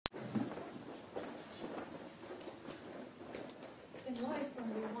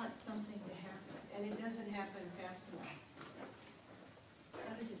something to happen, and it doesn't happen fast enough,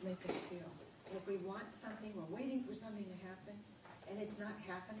 how does it make us feel? If we want something, we're waiting for something to happen, and it's not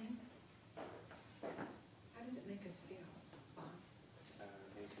happening, how does it make us feel, Bob?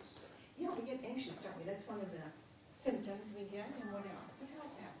 Anxious. Yeah, we get anxious, don't we? That's one of the symptoms we get, and what else? What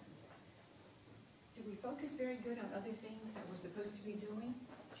else happens? Do we focus very good on other things that we're supposed to be doing,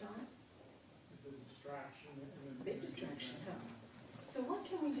 John? It's a distraction. Big distraction, huh? So what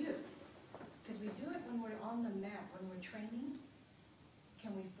can we do? Because we do it when we're on the mat, when we're training.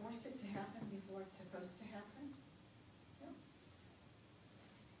 Can we force it to happen before it's supposed to happen?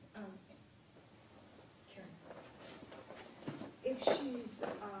 No. Karen. If she's,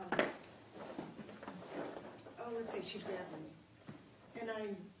 let's say she's grabbing me, and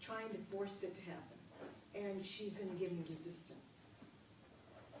I'm trying to force it to happen, and she's going to give me resistance.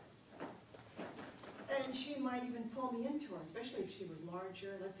 And she might even pull me into her, especially if she was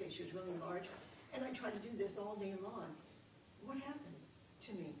larger. Let's say she was really large, and I try to do this all day long. What happens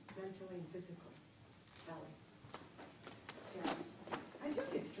to me, mentally and physically? Ellie? Stress. I do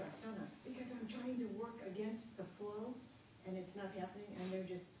get stressed, don't I? Because I'm trying to work against the flow, and it's not happening, and they're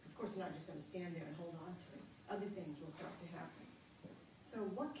just, of course, not just going to stand there and hold on to it. Other things will start to happen. So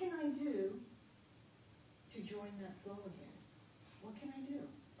what can I do to join that flow again? What can I do?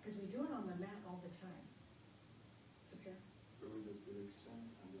 Because we do it on the mat all the time. Sapir?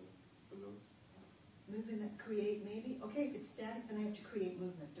 Movement, create maybe. Okay, if it's static, then I have to create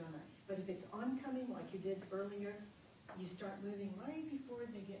movement, don't I? But if it's oncoming, like you did earlier, you start moving right before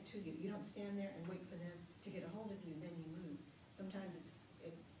they get to you. You don't stand there and wait for them to get a hold of you, then you move. Sometimes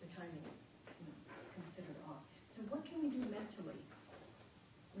the timing is considered off. So what can we do mentally?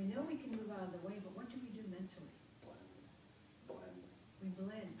 We know we can move out of the way, but what do we do mentally? Blend. We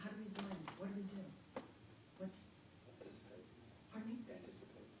blend. How do we blend? What do we do? Anticipate. Pardon me?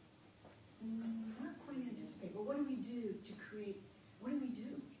 Anticipate. Not quite anticipate, but what do we do to create, what do we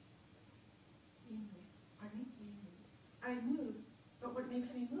do? Pardon me? I move, but what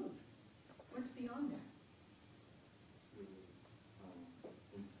makes me move? What's beyond that?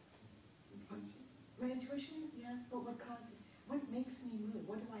 Intuition. My intuition, yes, but what makes me move?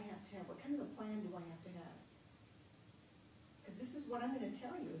 What do I have to have? What kind of a plan do I have to have? Because this is what I'm going to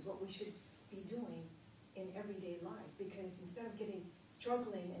tell you is what we should be doing in everyday life. Because instead of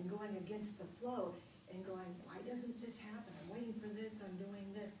struggling and going against the flow and going, why doesn't this happen? I'm waiting for this, I'm doing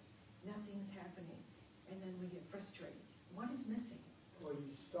this. Nothing's happening. And then we get frustrated. What is missing? Well,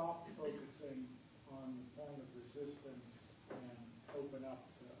 you stop focusing on the point of resistance and open up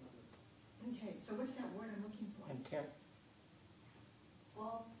to other. Okay, so what's that word I'm looking for? Intent.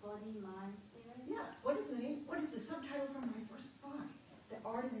 Well, body, mind, spirit. Yeah, what is the name? What is the subtitle from my first book? The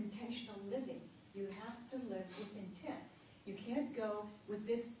Art of Intentional Living. You have to live with intent. You can't go with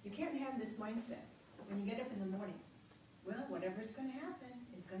this, you can't have this mindset when you get up in the morning. Well, whatever's going to happen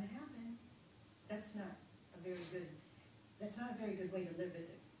is going to happen. That's not a very good way to live, is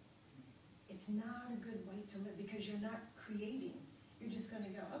it? It's not a good way to live because you're not creating. You're just going to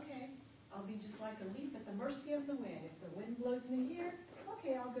go, okay, I'll be just like a leaf at the mercy of the wind. If the wind blows me here,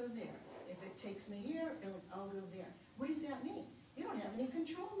 okay, I'll go there. If it takes me here, I'll go there. What does that mean? You don't have any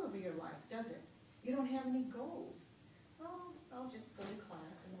control over your life, does it? You don't have any goals. Oh, I'll just go to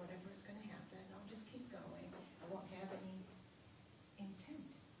class and whatever is going to happen, I'll just keep going. I won't have any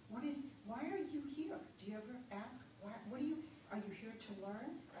intent. Why are you here? Do you ever ask, are you here to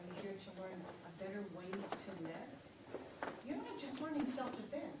learn? Are you here to learn a better way to live? You're not just learning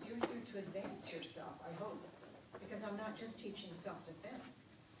self-defense. You're here to advance yourself, I hope. Because I'm not just teaching self-defense.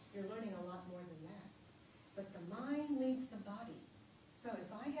 You're learning a lot more than that. But the mind leads the body. So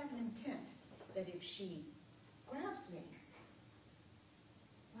if I have an intent that if she grabs me,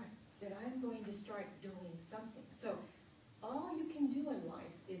 that I'm going to start doing something. So all you can do in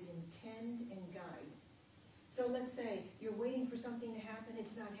life is intend and guide. So let's say you're waiting for something to happen,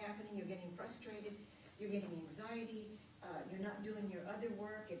 it's not happening, you're getting frustrated, you're getting anxiety, you're not doing your other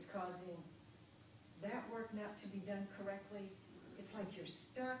work, it's causing that work not to be done correctly. It's like you're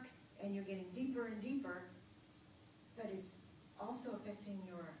stuck and you're getting deeper and deeper, but it's also affecting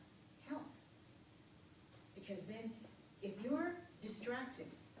your health. Because then if you're distracted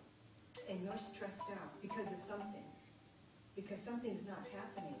and you're stressed out because of something, because something's not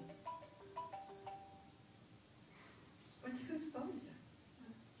happening, whose phone is that?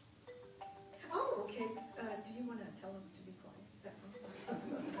 Oh, okay. Do you want to tell them to be quiet? That phone?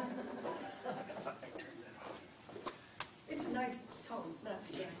 I turned that off. It's a nice tone. It's not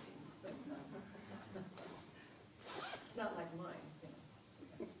distracting. But it's not like mine. You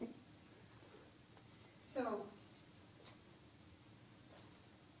know. So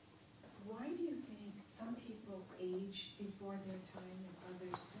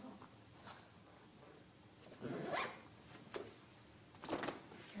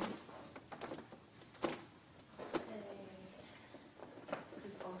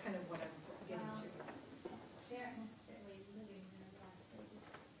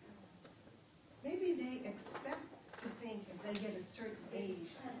they get a certain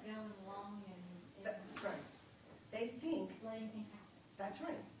age. Kind of going along and That's right. They think, letting things happen. that's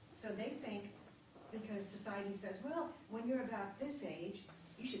right. So they think, because society says, well, when you're about this age,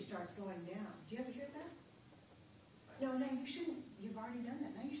 you should start slowing down. Do you ever hear that? No, you shouldn't. You've already done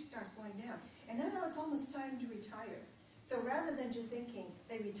that. Now you should start slowing down. And now it's almost time to retire. So rather than just thinking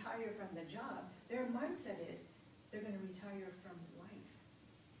they retire from the job, their mindset is they're going to retire from life.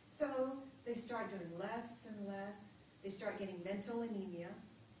 So they start doing less and less. They start getting mental anemia.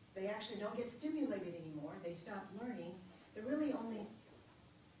 They actually don't get stimulated anymore. They stop learning. They're really only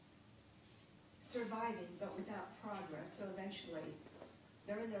surviving, but without progress. So eventually,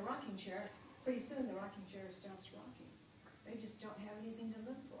 they're in their rocking chair. Pretty soon, the rocking chair stops rocking. They just don't have anything to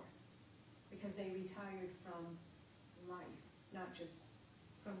live for because they retired from life, not just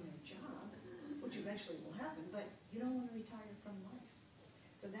from their job, which eventually will happen, but you don't want to retire from life.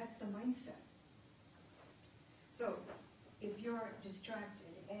 So that's the mindset. So if you're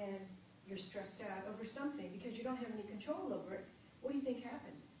distracted and you're stressed out over something because you don't have any control over it, what do you think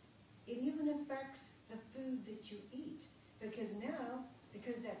happens? It even affects the food that you eat, because now,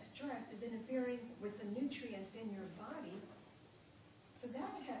 because that stress is interfering with the nutrients in your body, so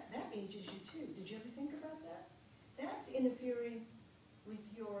that ages you too. Did you ever think about that? That's interfering with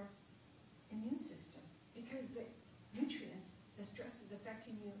your immune system, because the nutrients, the stress is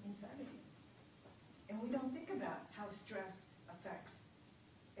affecting you inside of you. And we don't think about how stress affects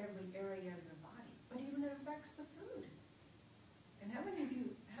every area of your body, but even it affects the food. And how many of you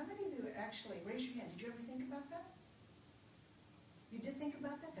actually, raise your hand, did you ever think about that? You did think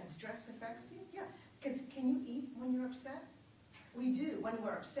about that? That stress affects you? Yeah. Because can you eat when you're upset? We do when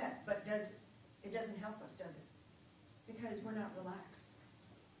we're upset, but it doesn't help us, does it? Because we're not relaxed.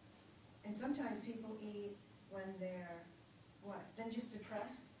 And sometimes people eat when they're, what, then just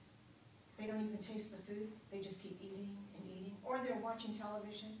depressed. They don't even taste the food. They just keep eating and eating. Or they're watching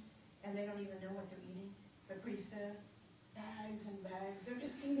television and they don't even know what they're eating. But pretty soon, bags and bags. They're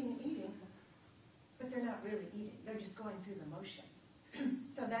just eating and eating, but they're not really eating. They're just going through the motion.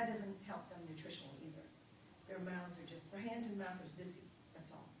 So that doesn't help them nutritionally either. Their mouths are just, their hands and mouth is busy.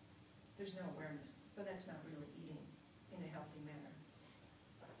 That's all. There's no awareness. So that's not really eating in a healthy manner.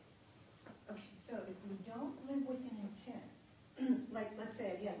 Okay, so if we don't live with an intent, like let's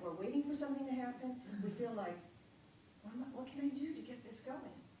say, again, we're waiting for something to happen. We feel like, what can I do to get this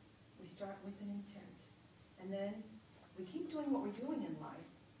going? We start with an intent. And then we keep doing what we're doing in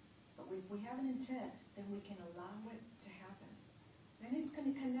life, but if we have an intent, then we can allow it to happen. Then it's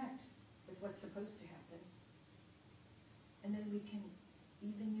going to connect with what's supposed to happen. And then we can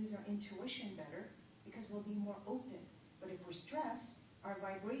even use our intuition better because we'll be more open. But if we're stressed, our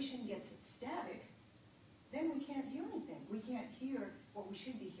vibration gets static, then we can't hear anything. We can't hear what we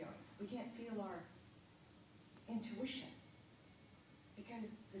should be hearing. We can't feel our intuition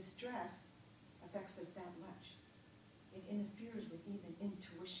because the stress affects us that much. It interferes with even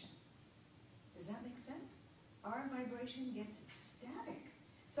intuition. Does that make sense? Our vibration gets static.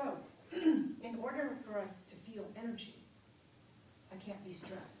 So, in order for us to feel energy, I can't be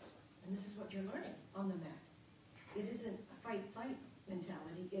stressed. And this is what you're learning on the mat. It isn't a fight-fight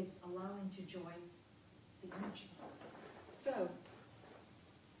mentality. It's allowing to join the energy. So,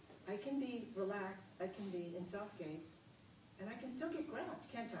 I can be relaxed. I can be in self-gaze. And I can still get grounded,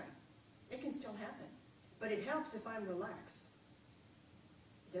 can't I? It can still happen. But it helps if I'm relaxed.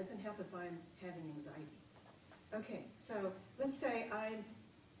 It doesn't help if I'm having anxiety. Okay, so let's say I'm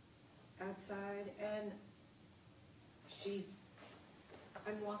outside and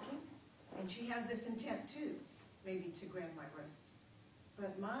I'm walking, and she has this intent too, maybe to grab my wrist.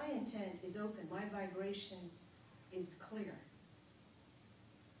 But my intent is open. My vibration is clear.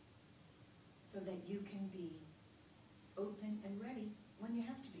 So that you can be open and ready when you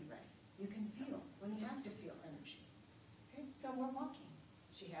have to be ready. You can feel when you have to feel energy. Okay? So we're walking.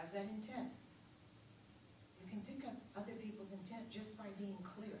 She has that intent. You can pick up other people's intent just by being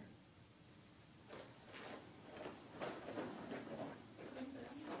clear.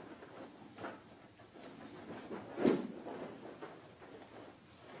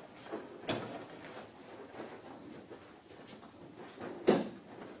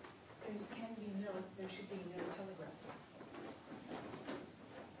 There should be no telegraph.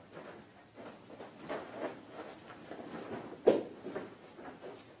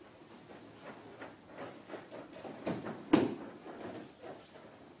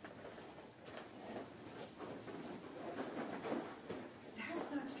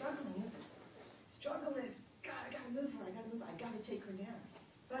 That's not struggling, is it? Struggle is, God, I gotta move her, I gotta take her down.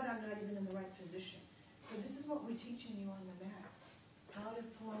 But I'm not even in the right position. So this is what we're teaching you on the mat. How to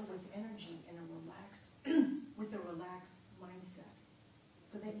flow with energy in a relaxed, with a relaxed mindset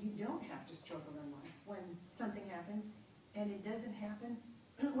so that you don't have to struggle in life when something happens, and it doesn't happen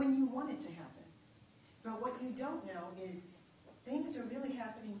when you want it to happen. But what you don't know is things are really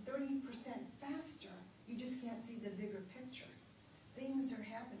happening 30% faster. You just can't see the bigger picture. Things are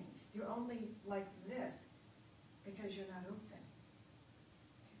happening. You're only like this because you're not open.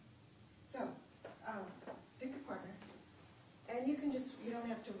 So, pick a partner. And you can just, you don't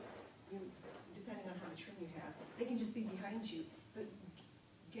have to, depending on how much room you have, they can just be behind you. But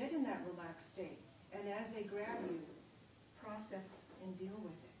get in that relaxed state. And as they grab you, process and deal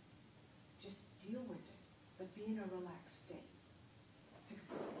with it. Just deal with it, but be in a relaxed state.